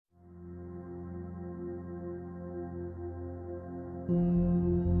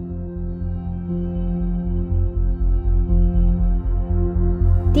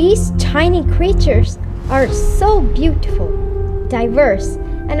These tiny creatures are so beautiful, diverse,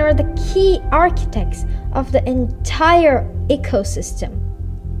 and are the key architects of the entire ecosystem.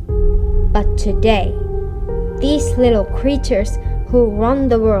 But today, these little creatures who run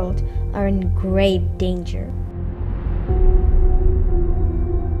the world are in grave danger.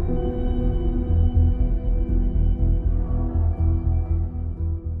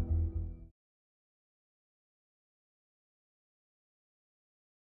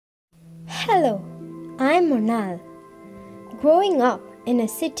 Hello, I'm Monal. Growing up in a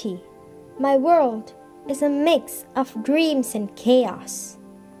city, my world is a mix of dreams and chaos.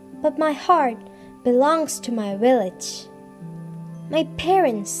 But my heart belongs to my village. My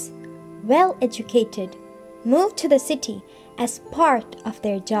parents, well educated, moved to the city as part of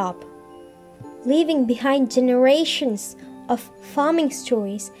their job, leaving behind generations of farming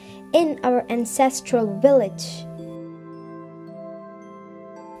stories in our ancestral village.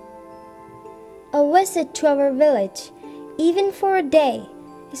 A visit to our village, even for a day,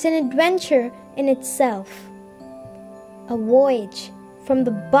 is an adventure in itself. A voyage from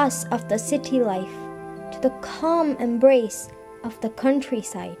the buzz of the city life to the calm embrace of the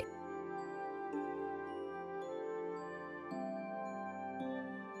countryside.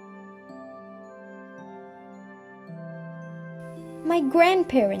 My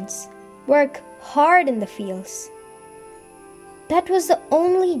grandparents work hard in the fields. That was the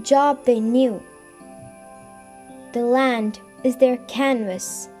only job they knew. The land is their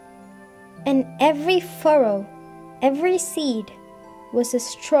canvas, and every furrow, every seed was a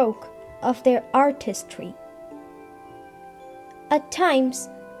stroke of their artistry. At times,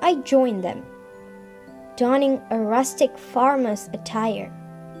 I joined them, donning a rustic farmer's attire,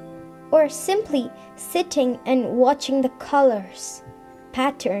 or simply sitting and watching the colors,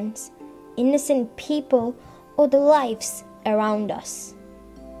 patterns, innocent people, or the lives around us.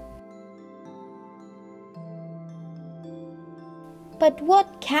 But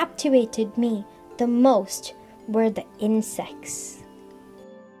what captivated me the most were the insects.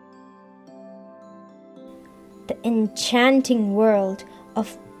 The enchanting world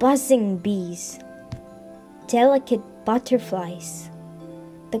of buzzing bees, delicate butterflies,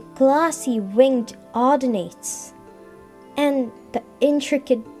 the glassy winged odinates, and the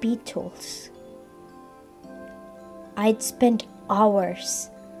intricate beetles. I'd spend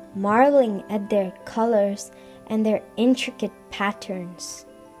hours marveling at their colors and their intricate patterns.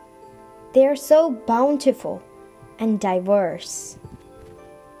 They are so bountiful and diverse.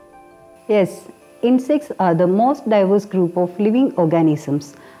 Yes, insects are the most diverse group of living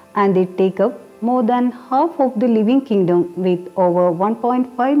organisms, and they take up more than half of the living kingdom with over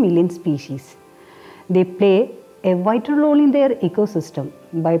 1.5 million species. They play a vital role in their ecosystem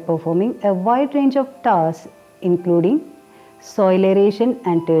by performing a wide range of tasks including soil aeration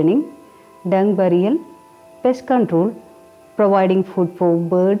and turning, dung burial, pest control, providing food for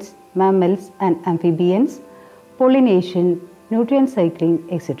birds, mammals and amphibians, pollination, nutrient cycling,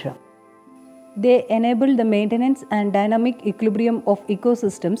 etc. They enable the maintenance and dynamic equilibrium of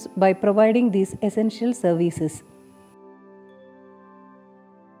ecosystems by providing these essential services.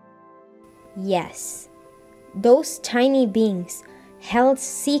 Yes, those tiny beings held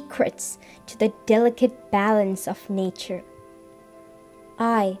secrets to the delicate balance of nature.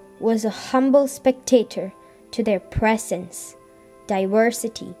 I was a humble spectator to their presence,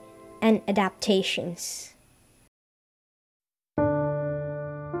 diversity, and adaptations.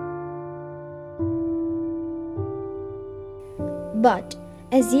 But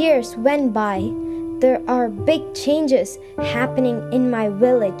as years went by, there are big changes happening in my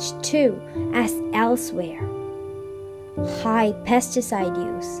village too as elsewhere. High pesticide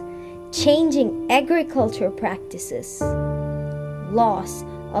use, changing agriculture practices, loss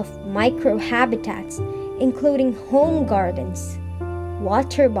of microhabitats including home gardens,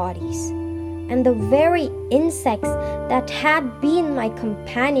 water bodies, and the very insects that had been my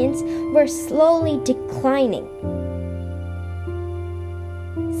companions were slowly declining.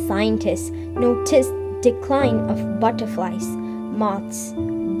 Scientists noticed decline of butterflies, moths,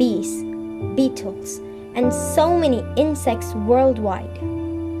 bees, beetles, and so many insects worldwide.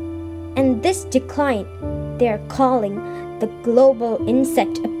 And this decline they are calling the global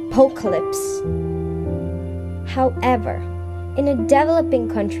insect apocalypse. However, in a developing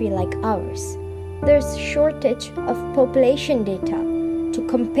country like ours, there's shortage of population data to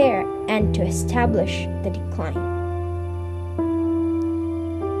compare and to establish the decline.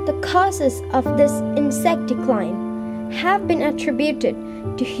 The causes of this insect decline have been attributed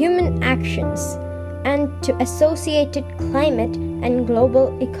to human actions and to associated climate and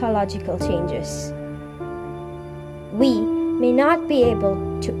global ecological changes. We may not be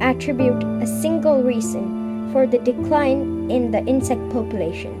able to attribute a single reason for the decline in the insect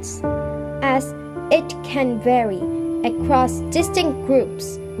populations, as it can vary across distinct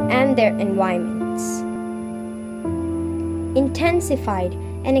groups and their environments. Intensified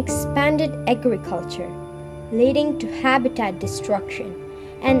and expanded agriculture, leading to habitat destruction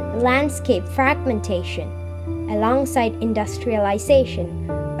and landscape fragmentation, alongside industrialization,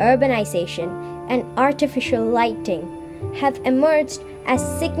 urbanization, and artificial lighting, have emerged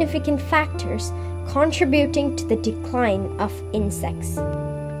as significant factors contributing to the decline of insects.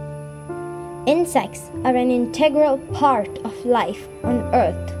 Insects are an integral part of life on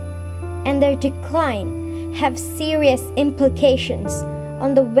Earth, and their decline have serious implications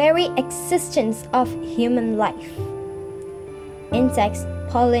on the very existence of human life. Insects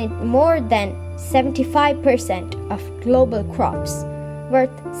pollinate more than 75% of global crops,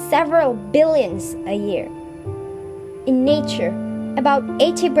 worth several billions a year. In nature, about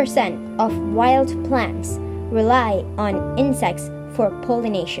 80% of wild plants rely on insects for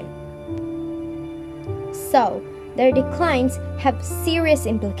pollination. So, their declines have serious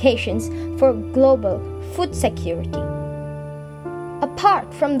implications for global food security.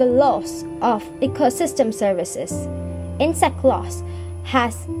 Apart from the loss of ecosystem services, insect loss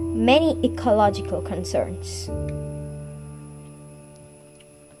has many ecological concerns.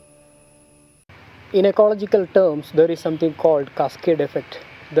 In ecological terms, there is something called cascade effect.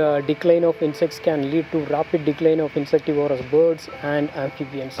 The decline of insects can lead to rapid decline of insectivorous birds and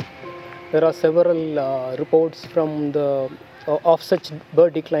amphibians. There are several reports of such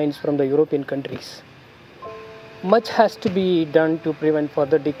bird declines from the European countries. Much has to be done to prevent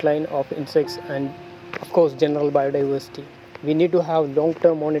further decline of insects and, of course, general biodiversity. We need to have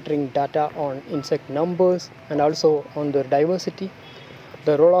long-term monitoring data on insect numbers and also on their diversity.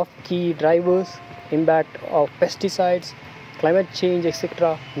 The role of key drivers, impact of pesticides, climate change,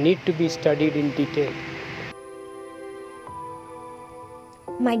 etc. need to be studied in detail.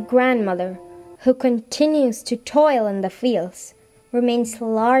 My grandmother, who continues to toil in the fields, remains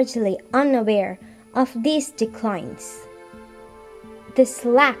largely unaware of these declines. This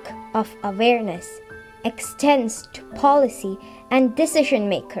lack of awareness extends to policy and decision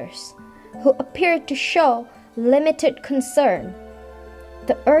makers, who appear to show limited concern.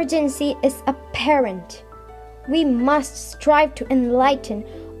 The urgency is apparent. We must strive to enlighten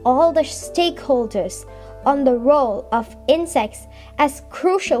all the stakeholders on the role of insects as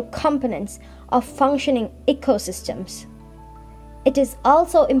crucial components of functioning ecosystems. It is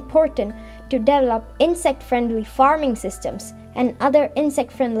also important to develop insect-friendly farming systems and other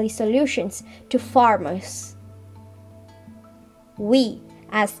insect-friendly solutions to farmers. We,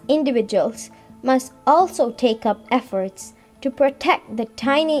 as individuals, must also take up efforts to protect the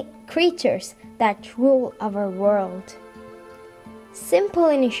tiny creatures that rule our world. Simple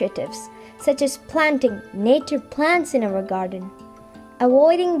initiatives such as planting native plants in our garden,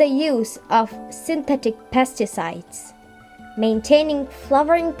 avoiding the use of synthetic pesticides, maintaining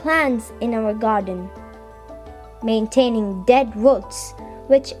flowering plants in our garden, maintaining dead woods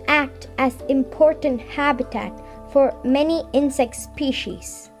which act as important habitat for many insect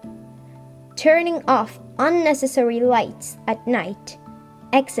species, turning off unnecessary lights at night,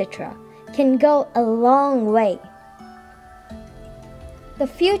 etc., can go a long way. The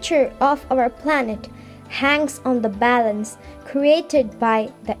future of our planet hangs on the balance created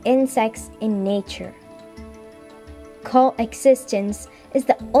by the insects in nature. Coexistence is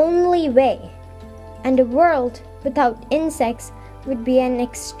the only way, and a world without insects would be an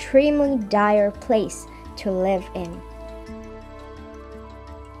extremely dire place to live in.